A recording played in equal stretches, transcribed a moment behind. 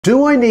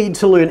Do I need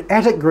to learn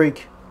Attic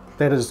Greek,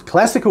 that is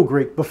classical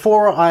Greek,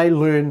 before I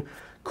learn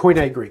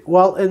Koine Greek?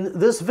 Well, in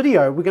this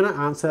video, we're going to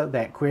answer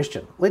that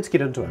question. Let's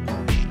get into it.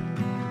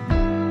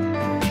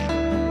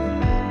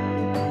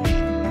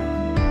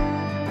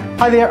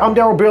 Hi there, I'm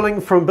Darryl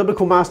Burling from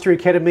Biblical Mastery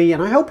Academy,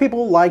 and I help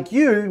people like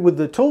you with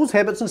the tools,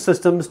 habits, and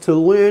systems to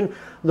learn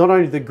not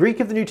only the Greek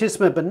of the New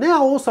Testament, but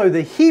now also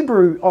the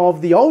Hebrew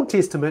of the Old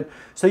Testament,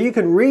 so you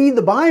can read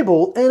the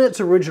Bible in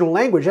its original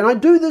language. And I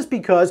do this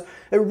because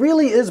it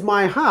really is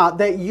my heart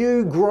that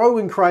you grow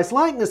in Christ's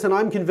likeness, and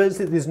I'm convinced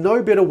that there's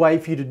no better way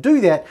for you to do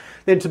that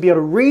than to be able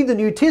to read the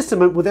New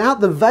Testament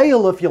without the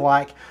veil, if you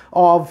like,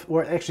 of,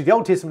 or actually the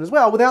Old Testament as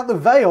well, without the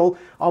veil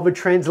of a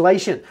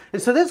translation.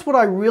 And so that's what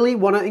I really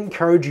want to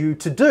encourage you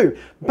to do.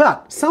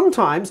 But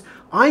sometimes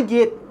I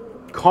get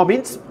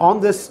comments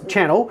on this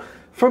channel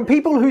from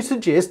people who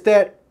suggest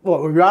that,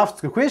 well, you ask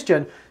the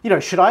question,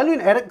 should I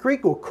learn Attic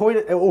Greek or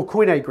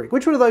Koine Greek?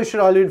 Which one of those should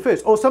I learn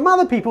first? Or some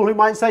other people who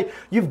might say,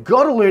 you've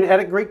got to learn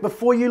Attic Greek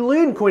before you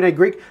learn Koine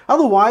Greek,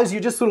 otherwise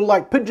you're just sort of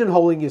like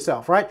pigeonholing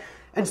yourself, right?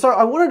 And so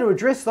I wanted to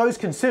address those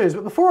concerns,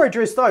 but before I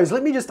address those,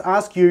 let me just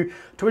ask you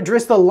to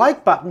address the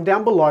like button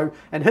down below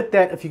and hit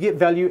that if you get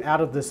value out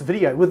of this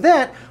video. With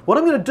that, what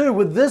I'm going to do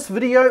with this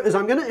video is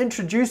I'm going to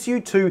introduce you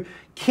to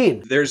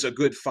Ken. There's a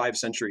good 5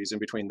 centuries in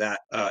between that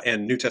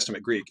and New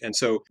Testament Greek. And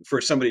so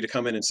for somebody to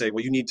come in and say,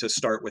 well, you need to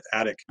start with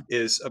Attic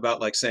is about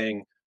like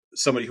saying,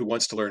 somebody who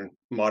wants to learn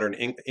modern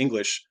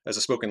English as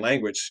a spoken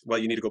language, well,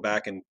 you need to go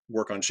back and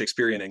work on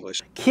Shakespearean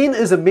English. Ken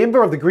is a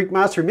member of the Greek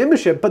Mastery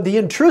membership, but the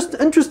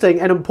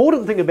interesting and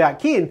important thing about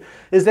Ken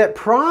is that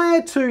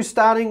prior to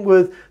starting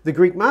with the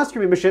Greek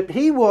Mastery membership,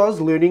 he was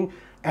learning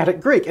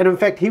Attic Greek. And in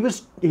fact,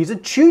 he's a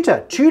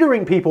tutor,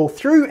 tutoring people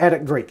through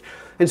Attic Greek.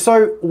 And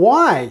so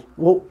why?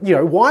 Well,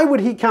 why would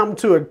he come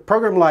to a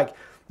program like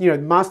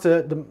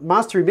the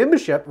Mastery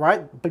membership,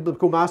 right?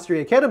 Biblical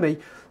Mastery Academy,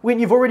 when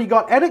you've already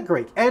got Attic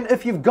Greek. And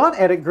if you've got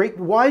Attic Greek,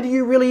 why do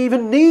you really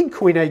even need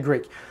Koine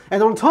Greek?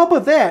 And on top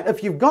of that,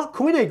 if you've got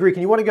Koine Greek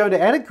and you want to go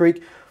into Attic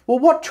Greek, well,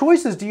 what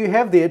choices do you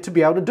have there to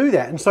be able to do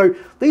that? And so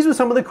these were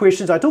some of the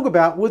questions I talk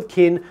about with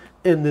Ken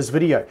in this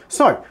video.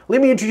 So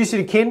let me introduce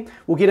you to Ken.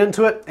 We'll get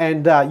into it,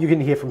 and you can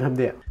hear from him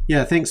there.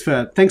 Yeah, thanks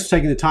for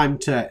taking the time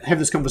to have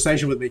this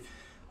conversation with me.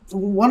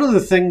 One of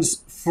the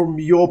things from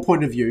your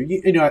point of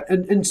view,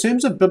 in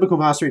terms of Biblical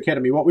Mastery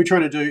Academy, what we're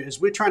trying to do is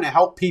we're trying to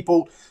help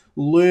people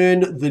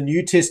learn the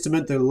New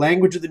Testament, the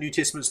language of the New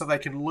Testament, so they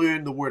can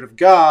learn the Word of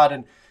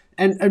God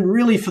and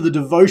really for the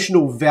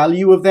devotional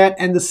value of that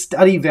and the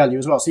study value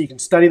as well. So you can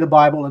study the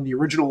Bible in the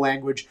original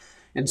language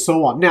and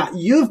so on. Now,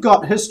 you've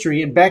got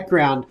history and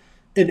background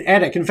in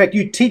Attic. In fact,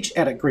 you teach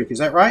Attic Greek, is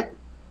that right?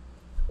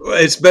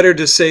 It's better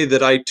to say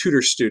that I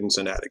tutor students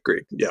in Attic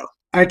Greek, yeah.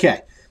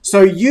 Okay.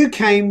 So you've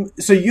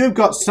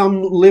got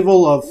some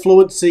level of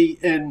fluency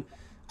in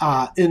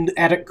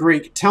Attic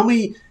Greek. Tell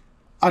me,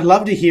 I'd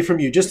love to hear from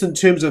you just in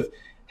terms of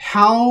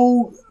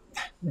how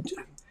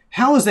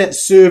has that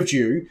served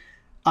you?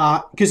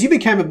 Because you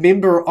became a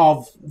member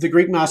of the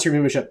Greek Mastery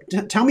membership.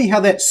 Tell me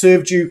how that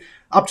served you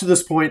up to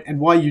this point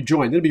and why you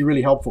joined. That'd be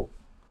really helpful.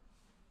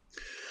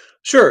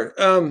 Sure.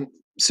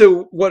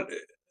 So what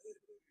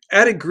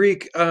Attic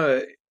Greek,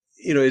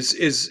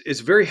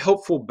 is very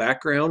helpful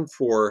background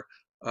for.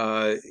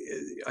 I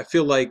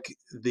feel like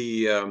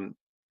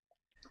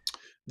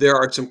there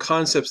are some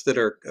concepts that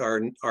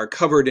are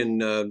covered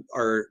in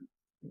our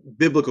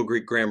biblical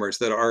Greek grammars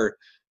that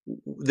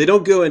they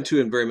don't go into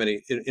in very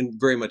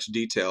much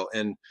detail.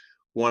 And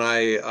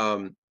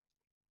when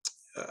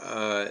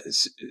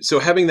so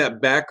having that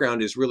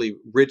background is really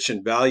rich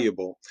and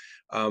valuable.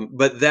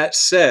 But that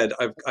said,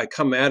 I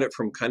come at it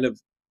from kind of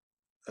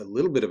a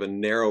little bit of a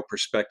narrow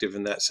perspective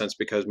in that sense,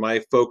 because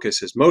my focus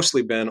has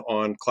mostly been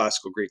on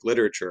classical Greek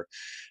literature.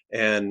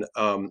 And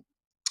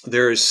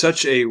there is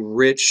such a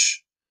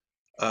rich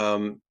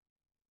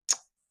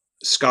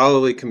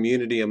scholarly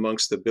community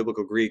amongst the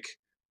biblical Greek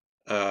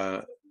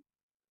folks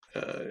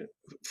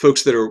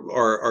that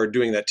are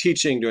doing that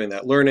teaching, doing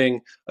that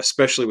learning,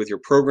 especially with your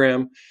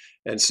program.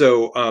 And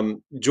so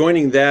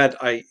joining that,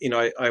 I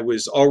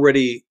was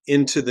already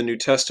into the New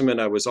Testament.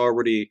 I was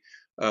already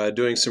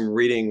doing some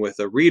reading with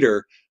a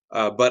reader,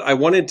 but I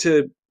wanted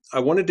to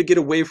get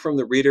away from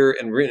the reader,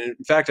 and in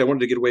fact, I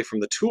wanted to get away from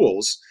the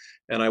tools,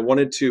 and I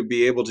wanted to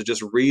be able to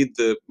just read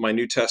my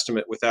New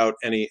Testament without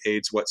any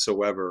aids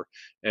whatsoever.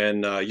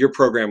 And your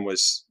program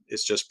is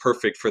just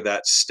perfect for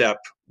that step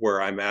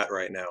where I'm at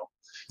right now.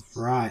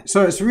 Right.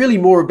 So it's really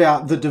more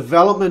about the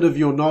development of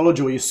your knowledge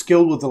or your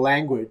skill with the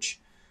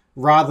language,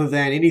 rather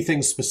than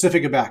anything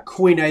specific about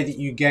Koine that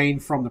you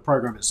gain from the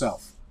program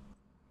itself.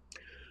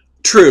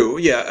 True.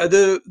 Yeah.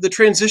 The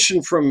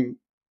transition from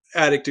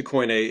Attic to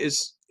Koine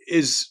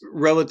is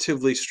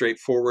relatively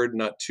straightforward,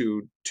 not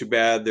too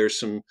bad. There's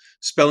some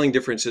spelling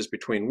differences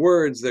between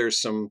words. There's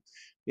some,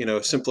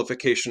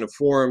 simplification of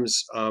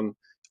forms.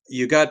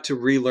 You got to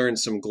relearn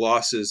some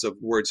glosses of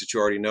words that you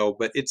already know,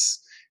 but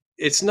it's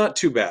not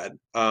too bad.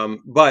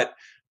 But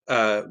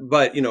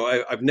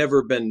I've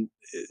never been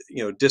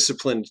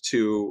disciplined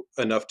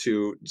enough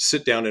to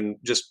sit down and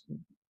just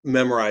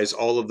memorize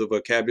all of the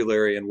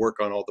vocabulary and work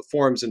on all the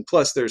forms. And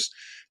plus, there's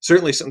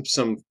certainly some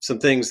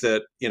things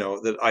that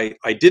that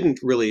I didn't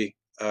really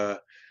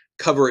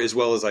cover as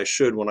well as I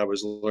should when I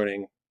was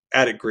learning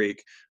Attic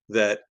Greek,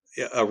 that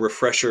a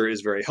refresher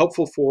is very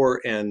helpful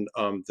for, and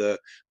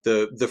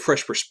the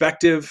fresh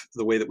perspective,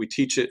 the way that we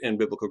teach it in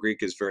Biblical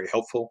Greek, is very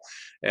helpful,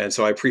 and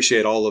so I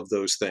appreciate all of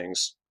those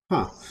things.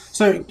 Huh.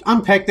 So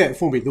unpack that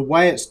for me. The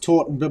way it's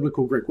taught in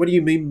Biblical Greek. What do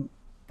you mean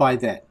by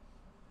that?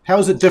 How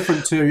is it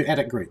different to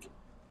Attic Greek?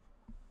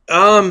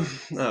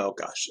 Oh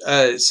gosh.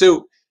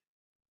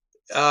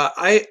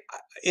 I,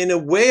 in a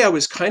way, I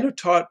was kind of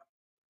taught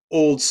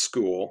old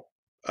school.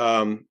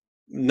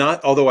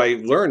 Not, although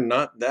I learned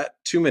not that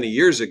too many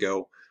years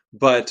ago,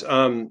 but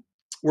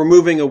we're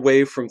moving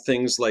away from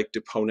things like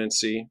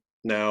deponency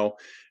now,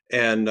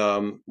 and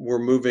we're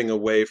moving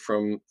away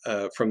from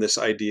this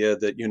idea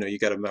that you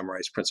got to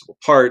memorize principal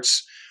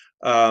parts,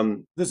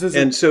 This is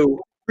in and so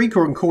Greek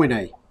or in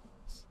Koine?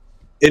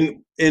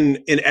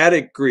 in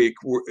Attic Greek,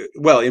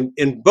 well,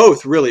 in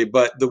both really,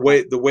 but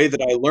Right. the way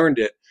that I learned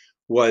it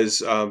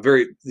was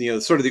very,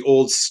 sort of the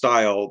old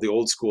style, the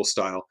old school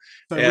style,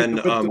 So and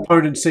with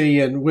dependency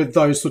and with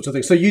those sorts of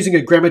things. So using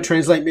a grammar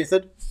translate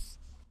method?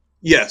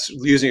 yes,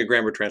 using a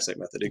grammar translate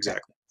method, Okay.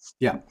 exactly.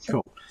 Yeah,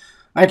 cool.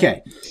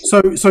 Okay.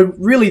 So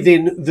really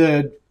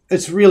then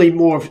it's really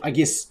more of, I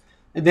guess,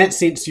 in that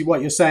sense,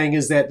 what you're saying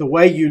is that the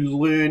way you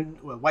learn,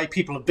 well, the way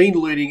people have been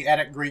learning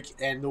Attic Greek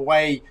and the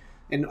way,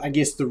 and I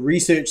guess the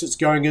research that's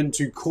going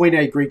into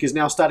Koine Greek is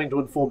now starting to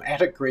inform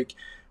Attic Greek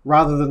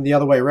rather than the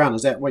other way around.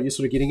 Is that what you're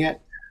sort of getting at?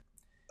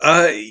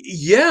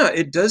 Yeah,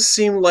 it does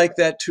seem like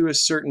that to a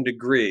certain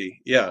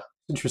degree. Yeah.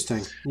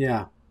 Interesting.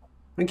 Yeah.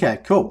 Okay,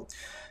 cool.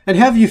 And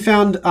have you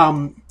found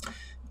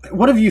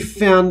what have you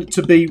found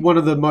to be one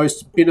of the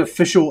most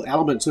beneficial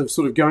elements of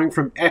sort of going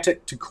from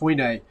Attic to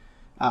Koine?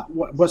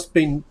 What's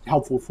been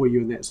helpful for you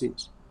in that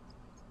sense?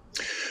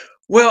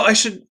 Well, I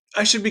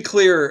should be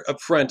clear up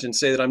front and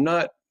say that I'm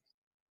not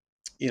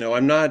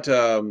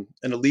an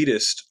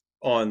elitist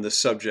on the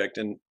subject,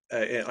 and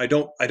I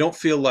don't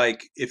feel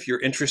like if you're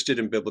interested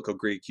in Biblical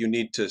Greek, you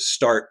need to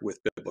start with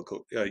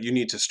you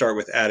need to start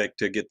with Attic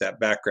to get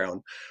that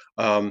background.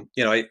 I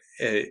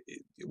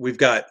we've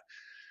got,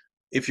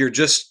 if you're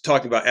just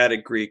talking about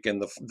Attic Greek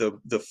and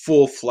the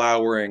full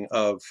flowering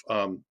of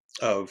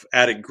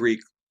Attic Greek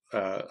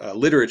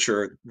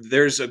literature,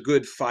 there's a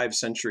good 5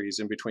 centuries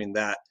in between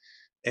that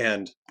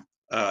and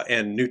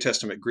and New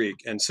Testament Greek.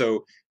 And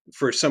so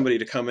for somebody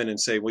to come in and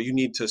say, well, you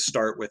need to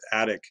start with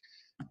Attic,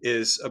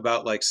 is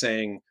about like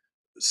saying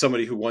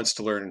somebody who wants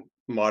to learn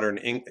modern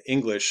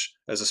English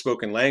as a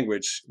spoken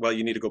language, well,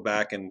 you need to go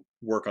back and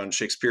work on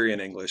Shakespearean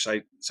English.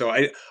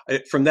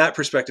 From that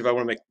perspective, I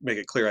want to make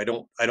it clear,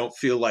 I don't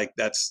feel like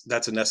that's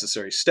a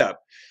necessary step.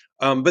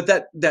 But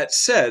that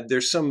said,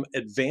 there's some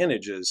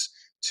advantages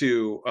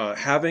to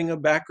having a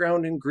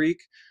background in Greek,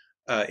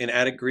 in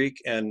Attic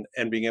Greek, and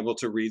being able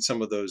to read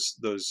some of those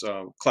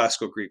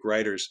classical Greek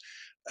writers.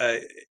 Uh,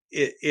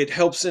 it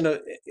helps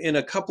in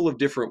a couple of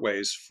different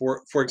ways.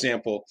 For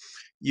example,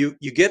 you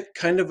get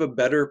kind of a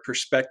better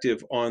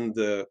perspective on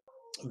the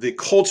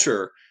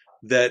culture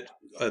that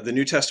the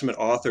New Testament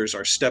authors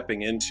are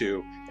stepping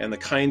into, and the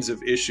kinds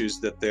of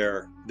issues that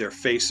they're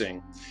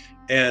facing.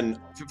 And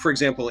for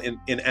example,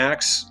 in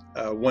Acts,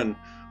 when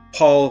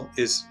Paul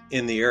is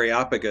in the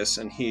Areopagus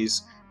and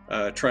he's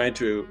trying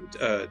to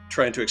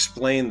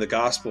explain the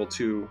gospel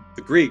to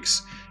the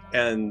Greeks,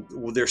 and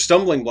their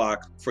stumbling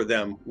block for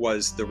them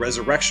was the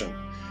resurrection.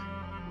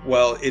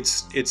 Well,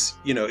 it's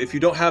if you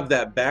don't have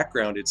that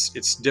background,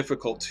 it's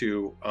difficult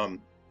to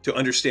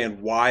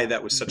understand why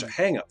that was such a Mhm.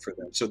 hang up for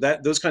them. So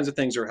that those kinds of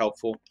things are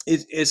helpful.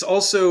 It's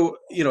also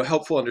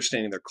helpful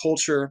understanding their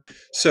culture.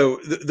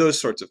 So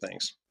those sorts of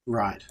things.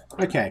 Right.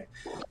 Okay.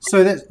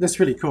 So that's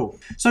really cool.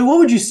 So what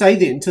would you say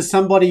then to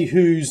somebody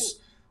who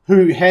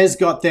has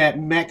got that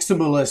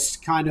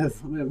maximalist kind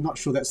of, I'm not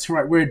sure that's the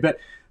right word, but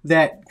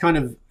that kind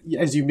of,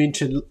 as you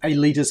mentioned,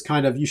 elitist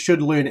kind of, you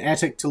should learn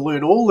Attic to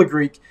learn all the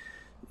Greek.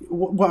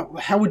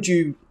 How would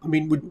you, I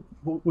mean,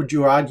 what would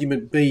your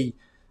argument be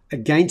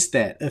against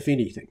that, if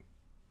anything?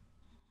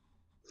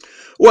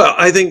 Well,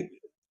 I think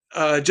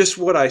just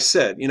what I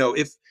said.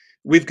 If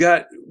we've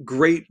got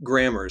great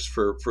grammars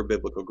for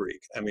Biblical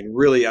Greek, I mean,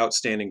 really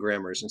outstanding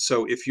grammars, and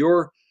so if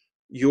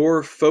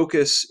your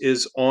focus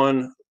is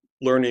on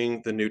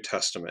learning the New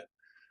Testament,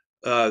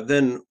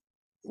 then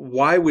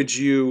why would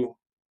you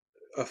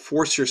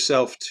force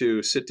yourself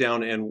to sit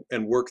down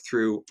and work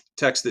through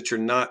texts that you're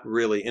not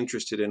really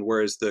interested in?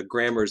 Whereas the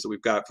grammars that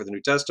we've got for the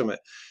New Testament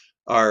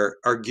are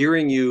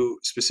gearing you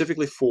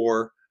specifically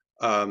for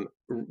um,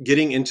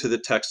 getting into the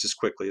text as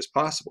quickly as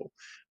possible.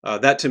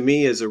 That to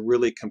me is a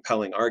really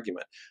compelling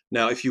argument.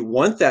 Now, if you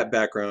want that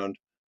background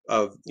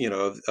of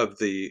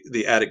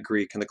the Attic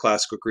Greek and the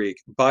classical Greek,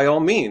 by all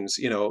means,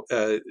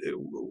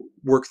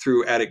 work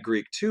through Attic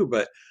Greek too.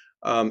 But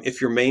if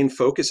your main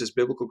focus is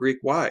Biblical Greek,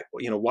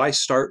 why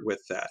start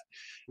with that?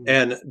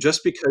 And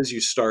just because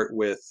you start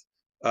with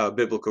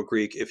Biblical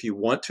Greek, if you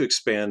want to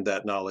expand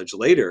that knowledge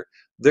later,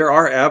 there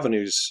are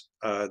avenues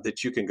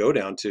that you can go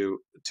down to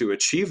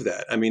achieve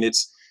that. I mean,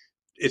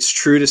 it's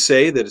true to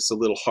say that it's a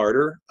little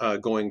harder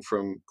going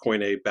from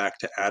Koine back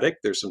to Attic.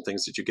 There's some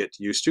things that you get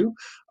used to,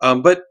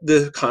 but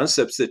the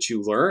concepts that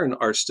you learn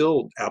are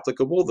still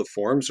applicable. The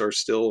forms are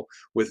still,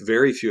 with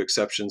very few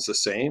exceptions, the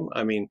same.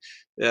 I mean,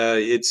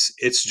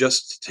 it's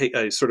just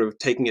sort of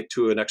taking it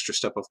to an extra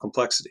step of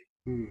complexity.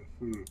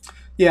 Mm-hmm.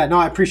 Yeah, no,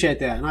 I appreciate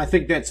that, and I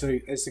think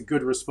it's a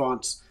good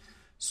response.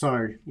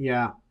 So,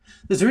 yeah,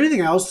 is there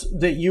anything else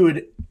that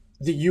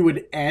you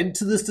would add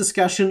to this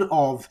discussion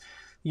of,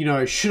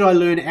 should I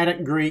learn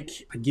Attic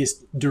Greek? I guess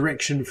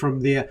direction from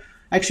there.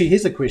 Actually,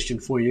 here's a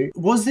question for you: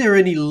 was there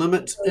any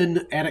limit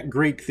in Attic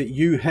Greek that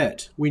you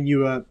hit when you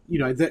were,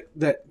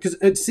 that because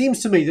it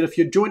seems to me that if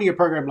you're joining a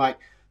program like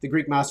the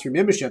Greek Mastery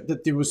Membership,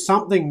 that there was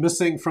something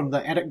missing from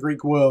the Attic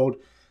Greek world.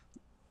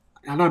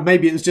 I know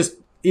maybe it was just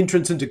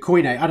entrance into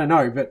Koine. I don't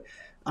know, but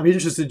I'm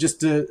interested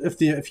just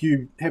if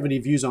you have any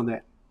views on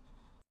that.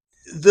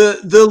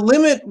 The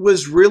limit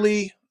was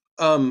really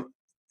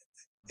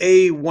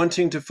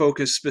wanting to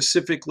focus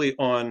specifically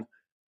on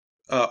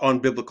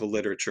biblical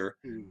literature,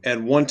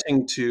 and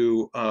wanting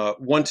to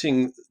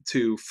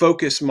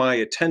focus my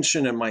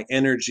attention and my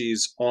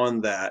energies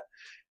on that.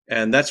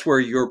 And that's where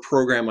your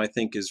program, I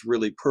think, is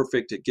really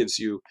perfect. It gives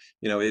you,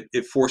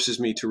 it forces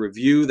me to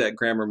review that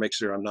grammar, make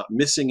sure I'm not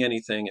missing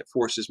anything. It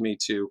forces me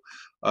to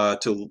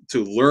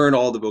learn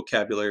all the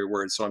vocabulary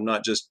words, so I'm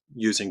not just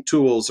using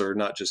tools or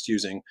not just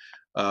using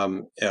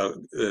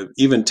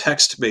even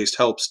text-based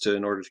helps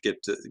in order to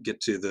get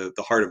to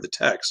the heart of the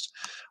text.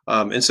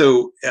 And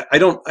so I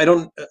don't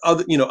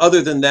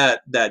other than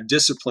that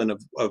discipline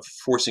of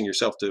forcing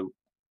yourself to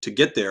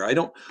get there, I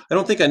don't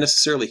think I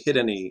necessarily hit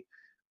any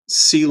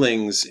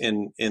ceilings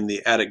in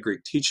the Attic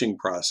Greek teaching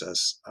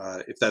process,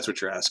 if that's what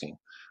you're asking.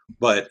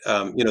 But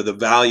the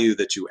value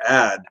that you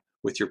add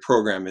with your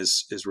program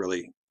is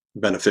really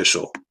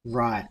beneficial.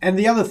 Right. And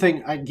the other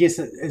thing, I guess,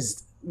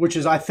 is, which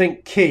is I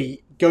think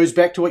key, goes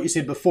back to what you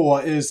said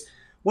before, is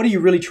what are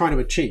you really trying to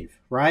achieve,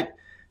 right?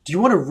 Do you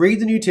want to read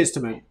the New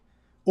Testament,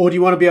 or do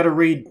you want to be able to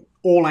read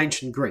all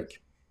ancient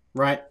Greek,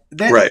 right?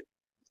 Right.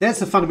 That's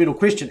the fundamental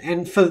question.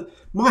 And for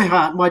my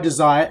heart, my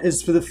desire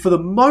is for the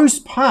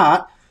most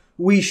part,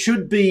 we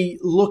should be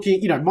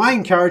looking, my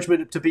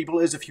encouragement to people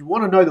is, if you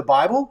want to know the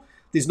Bible,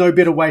 there's no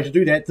better way to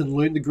do that than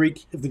learn the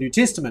Greek of the New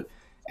Testament.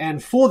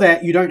 And for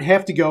that, you don't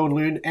have to go and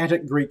learn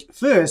Attic Greek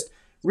first.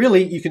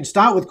 Really, you can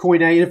start with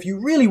Koine, and if you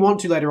really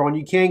want to later on,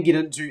 you can get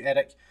into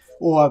Attic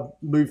or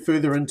move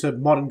further into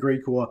modern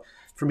Greek or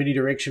from any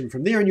direction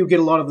from there, and you'll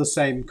get a lot of the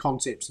same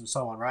concepts and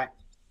so on, right?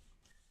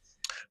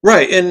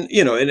 Right, and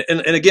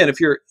and again, if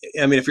you're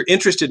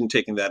interested in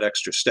taking that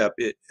extra step,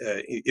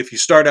 if you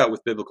start out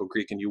with Biblical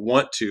Greek and you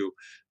want to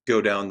go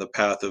down the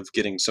path of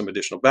getting some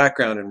additional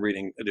background and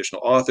reading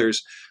additional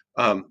authors,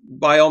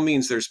 by all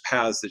means, there's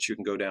paths that you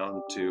can go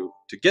down to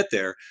get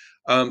there.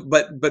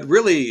 But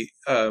really,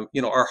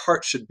 our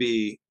heart should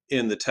be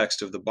in the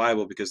text of the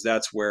Bible, because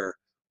that's where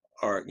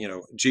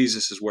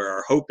Jesus is where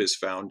our hope is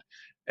found.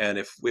 And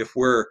if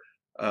we're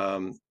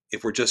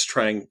just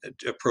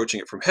approaching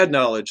it from head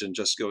knowledge and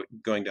just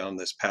going down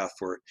this path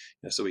for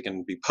so we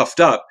can be puffed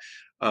up,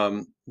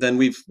 then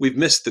we've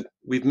missed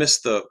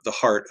the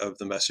heart of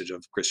the message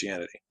of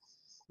Christianity.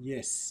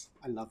 Yes,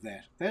 I love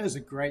that. That is a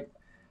great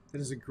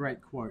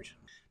quote.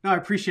 No, I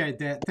appreciate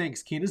that.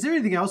 Thanks, Ken. Is there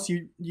anything else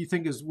you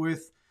think is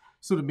worth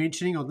sort of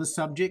mentioning on this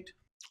subject?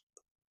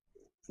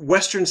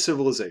 Western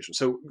civilization.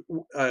 So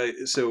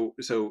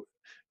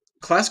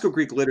classical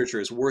Greek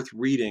literature is worth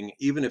reading,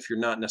 even if you're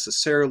not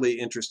necessarily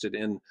interested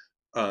in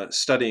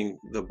studying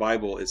the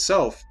Bible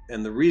itself.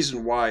 And the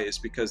reason why is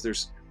because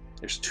there's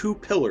two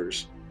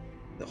pillars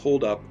that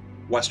hold up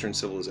Western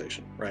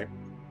civilization, right?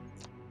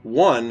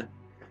 One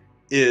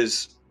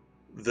is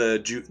the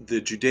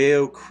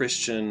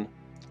Judeo-Christian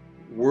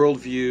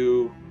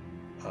worldview,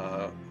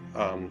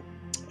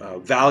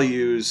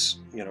 values,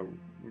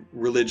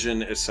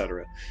 religion,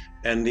 etc.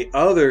 And the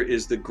other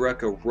is the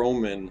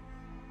Greco-Roman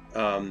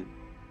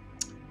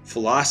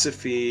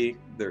philosophy,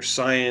 their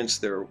science,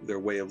 their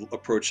way of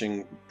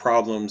approaching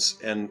problems,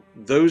 and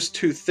those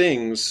two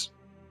things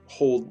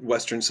hold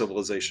Western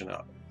civilization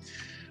up.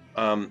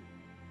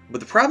 But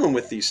the problem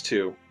with these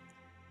two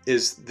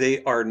is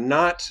they are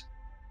not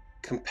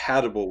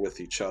compatible with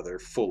each other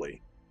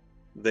fully.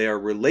 They are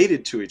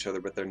related to each other,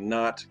 but they're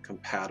not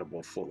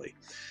compatible fully.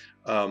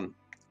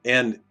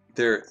 And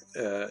there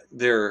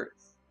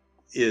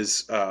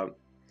is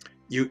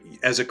you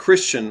as a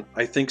Christian,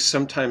 I think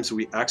sometimes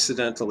we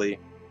accidentally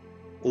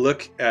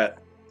look at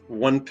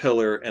one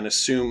pillar and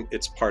assume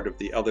it's part of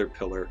the other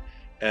pillar.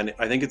 And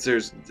I think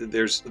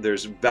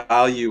there's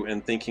value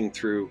in thinking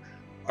through: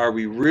 are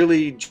we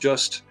really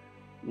just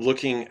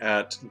looking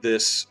at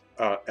this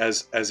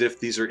as if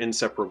these are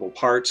inseparable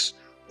parts,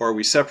 or are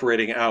we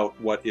separating out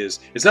what is?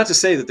 It's not to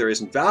say that there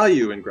isn't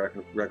value in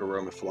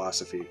Greco-Roman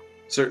philosophy.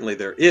 Certainly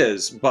there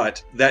is,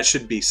 but that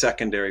should be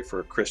secondary for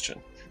a Christian,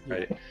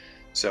 right? Yeah.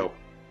 So,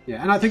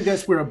 yeah, and I think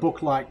that's where a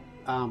book like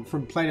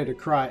From Plato to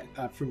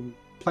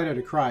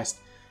Christ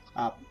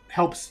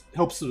helps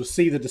sort of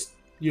see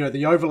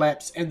the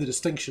overlaps and the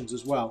distinctions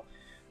as well.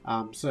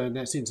 So in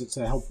that sense, it's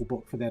a helpful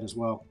book for that as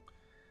well.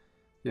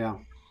 Yeah.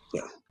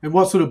 Yeah. And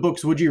what sort of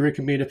books would you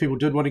recommend if people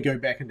did want to go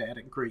back into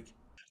Attic Greek?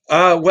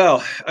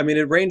 Well, I mean,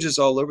 it ranges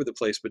all over the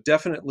place, but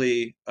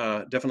definitely,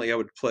 I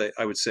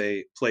would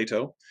say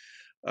Plato,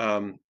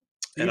 um,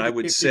 Do and you I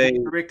would recommend say,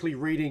 people directly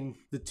reading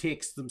the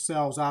text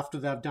themselves after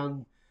they've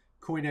done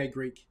Koine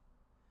Greek?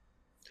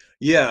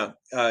 yeah,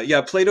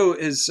 Plato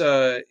is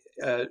uh,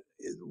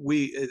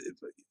 we,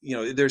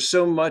 there's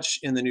so much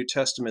in the New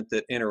Testament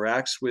that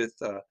interacts with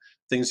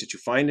things that you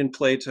find in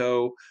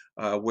Plato,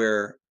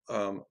 where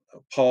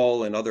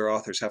Paul and other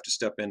authors have to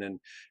step in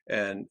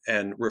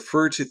and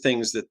refer to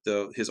things that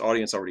his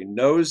audience already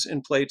knows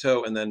in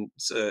Plato, and then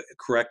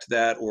correct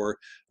that, or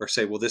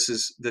say, well, this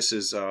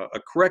is a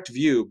correct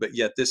view, but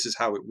yet this is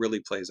how it really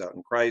plays out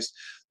in Christ.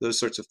 Those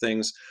sorts of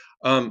things.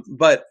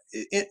 But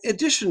in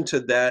addition to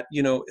that,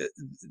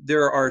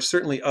 there are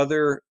certainly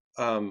other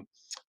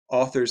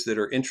authors that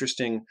are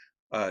interesting.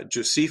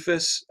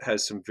 Josephus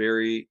has some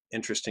very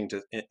interesting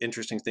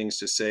things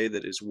to say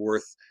that is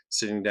worth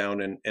sitting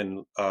down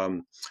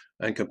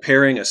and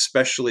comparing,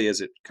 especially as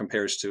it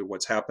compares to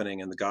what's happening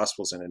in the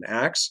Gospels and in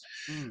Acts.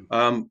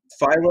 Mm.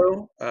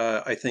 Philo,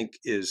 I think,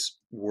 is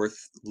worth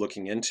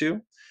looking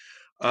into.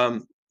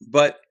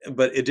 But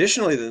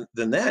additionally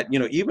than that,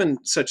 even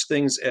such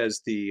things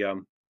as the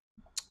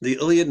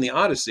Iliad and the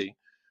Odyssey,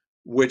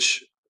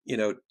 which,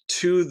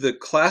 to the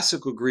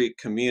classical Greek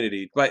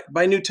community,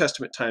 by New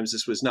Testament times,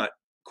 this was not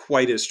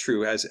quite as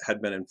true as it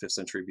had been in 5th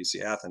century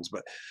BC Athens,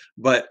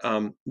 but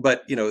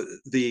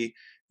the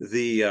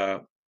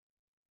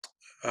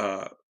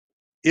uh,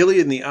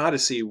 Iliad and the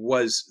Odyssey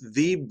was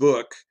the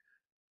books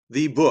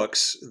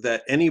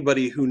that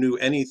anybody who knew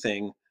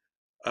anything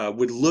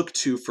would look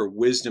to for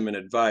wisdom and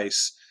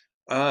advice.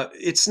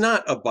 It's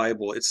not a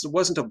Bible. It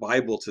wasn't a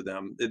Bible to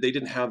them. They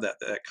didn't have that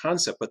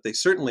concept, but they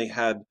certainly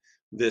had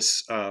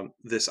this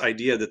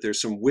idea that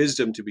there's some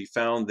wisdom to be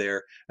found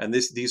there, and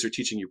these are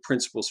teaching you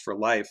principles for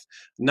life,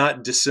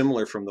 not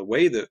dissimilar from the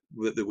way that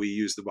we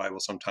use the Bible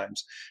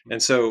sometimes.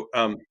 And so,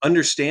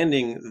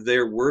 understanding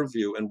their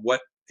worldview and what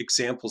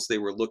examples they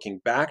were looking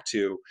back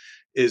to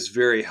is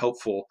very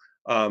helpful.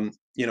 I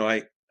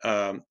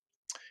I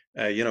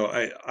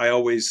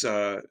always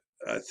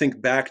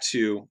think back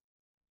to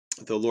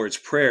the Lord's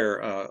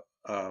Prayer,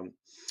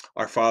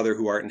 Our Father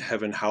who art in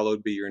heaven,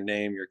 hallowed be your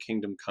name, your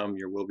kingdom come,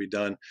 your will be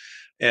done.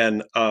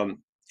 And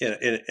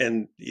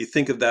and you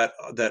think of that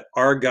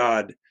our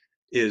God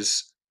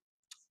is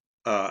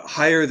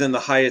higher than the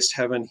highest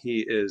heaven.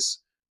 He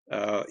is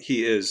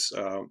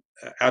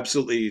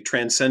absolutely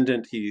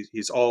transcendent.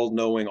 He's all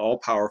knowing, all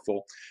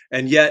powerful,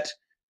 and yet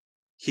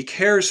he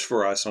cares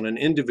for us on an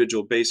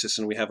individual basis,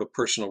 and we have a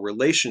personal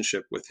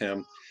relationship with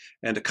him.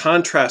 And to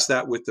contrast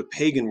that with the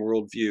pagan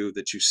worldview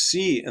that you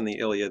see in the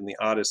Iliad and the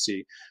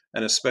Odyssey,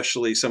 and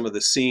especially some of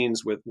the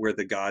scenes where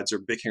the gods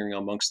are bickering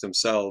amongst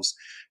themselves,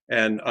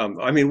 and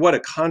I mean, what a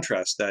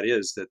contrast that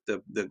is! That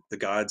the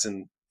gods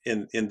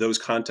in those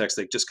contexts,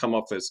 they just come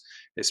off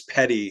as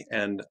petty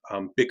and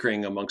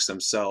bickering amongst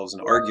themselves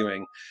and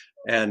arguing,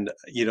 and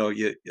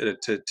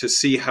to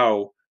see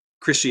how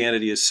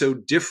Christianity is so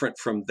different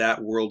from that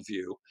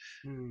worldview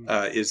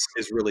Mm. is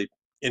really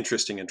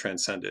interesting and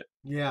transcendent.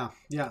 Yeah,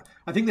 yeah.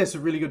 I think that's a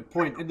really good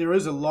point, and there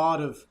is a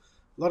lot of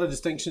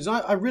distinctions.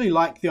 I really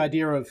like the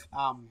idea of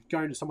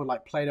going to someone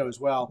like Plato as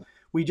well.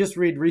 We just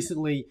read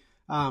recently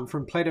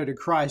from Plato to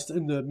Christ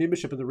in the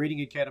membership of the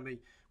Reading Academy,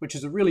 which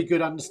is a really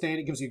good understanding.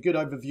 It gives you a good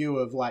overview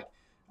of like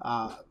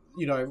uh,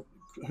 you know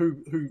who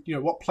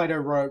what Plato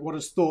wrote, what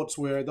his thoughts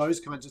were, those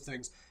kinds of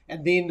things,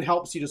 and then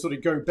helps you to sort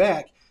of go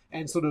back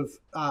and sort of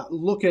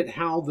look at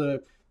how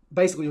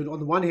basically on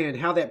the one hand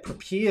how that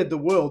prepared the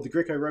world, the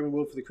Greco-Roman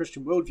world, for the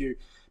Christian worldview,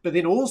 but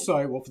then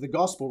also, well, for the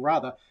gospel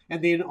rather,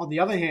 and then on the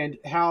other hand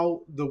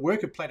how the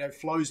work of Plato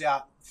flows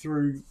out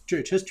through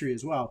church history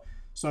as well.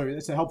 So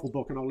it's a helpful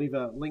book, and I'll leave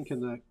a link in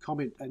the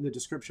comment in the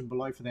description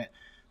below for that.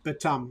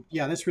 But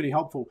yeah, that's really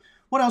helpful.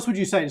 What else would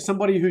you say to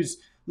somebody who's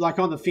like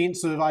on the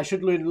fence of I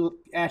should learn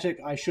Attic,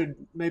 I should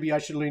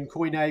learn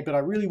Koine, but I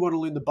really want to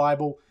learn the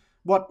Bible?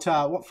 What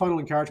final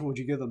encouragement would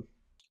you give them?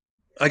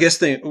 I guess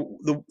the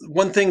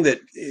one thing that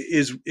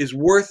is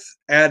worth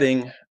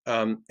adding,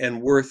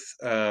 and worth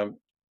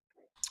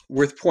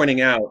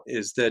pointing out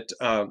is that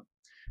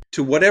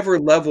to whatever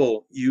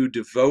level you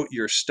devote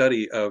your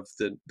study of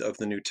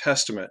the New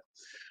Testament,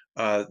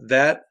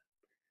 that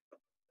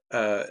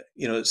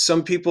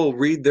some people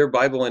read their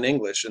Bible in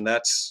English, and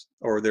that's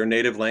or their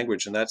native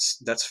language, and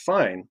that's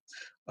fine.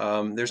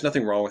 There's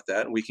nothing wrong with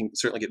that, and we can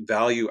certainly get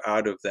value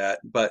out of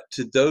that. But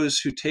to those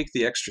who take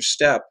the extra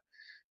step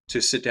to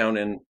sit down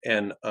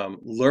and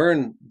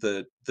learn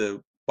the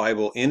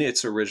Bible in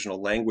its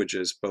original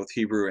languages, both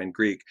Hebrew and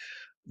Greek,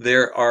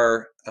 there's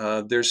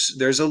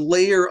a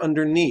layer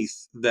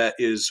underneath that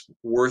is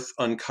worth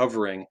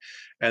uncovering,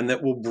 and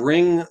that will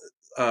bring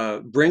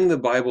bring the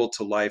Bible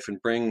to life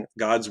and bring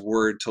God's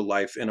word to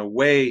life in a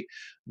way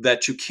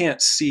that you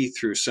can't see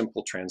through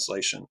simple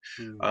translation.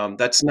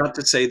 That's not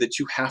to say that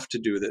you have to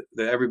do that,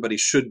 that everybody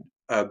should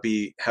have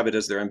it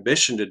as their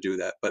ambition to do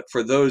that. But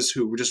for those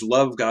who just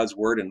love God's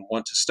word and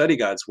want to study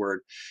God's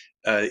word,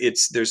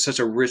 there's such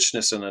a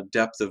richness and a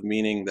depth of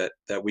meaning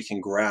that we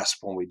can grasp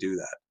when we do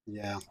that.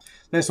 Yeah,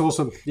 that's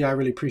awesome. Yeah, I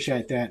really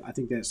appreciate that. I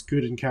think that's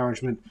good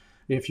encouragement.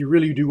 If you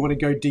really do want to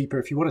go deeper,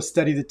 if you want to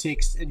study the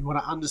text and you want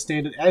to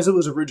understand it as it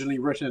was originally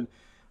written,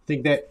 I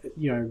think that,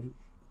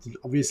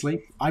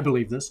 obviously, I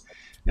believe this.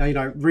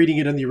 Now, reading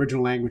it in the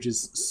original language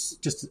is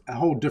just a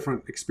whole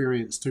different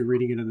experience to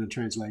reading it in a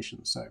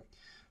translation. So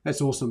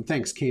that's awesome.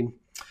 Thanks, Ken.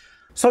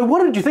 So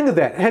what did you think of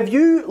that? Have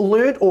you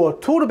learned or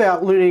taught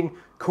about learning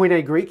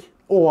Koine Greek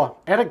or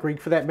Attic Greek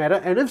for that matter?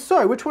 And if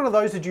so, which one of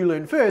those did you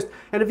learn first?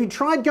 And have you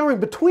tried going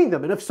between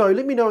them? And if so,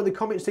 let me know in the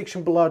comment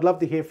section below. I'd love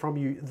to hear from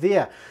you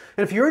there.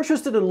 And if you're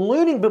interested in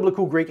learning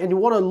biblical Greek and you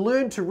want to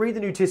learn to read the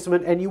New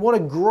Testament and you want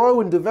to grow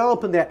and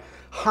develop in that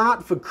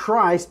heart for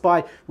Christ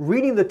by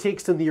reading the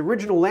text in the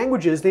original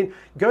languages, then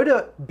go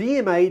to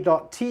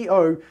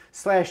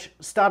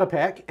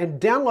bma.to/starterpack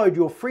and download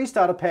your free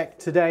starter pack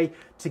today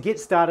to get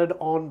started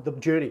on the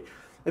journey.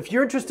 If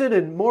you're interested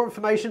in more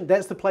information,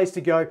 that's the place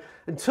to go.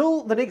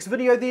 Until the next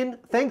video then,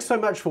 thanks so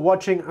much for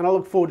watching, and I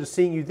look forward to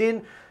seeing you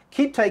then.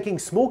 Keep taking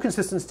small,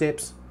 consistent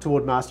steps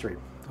toward mastery.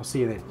 I'll see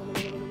you then.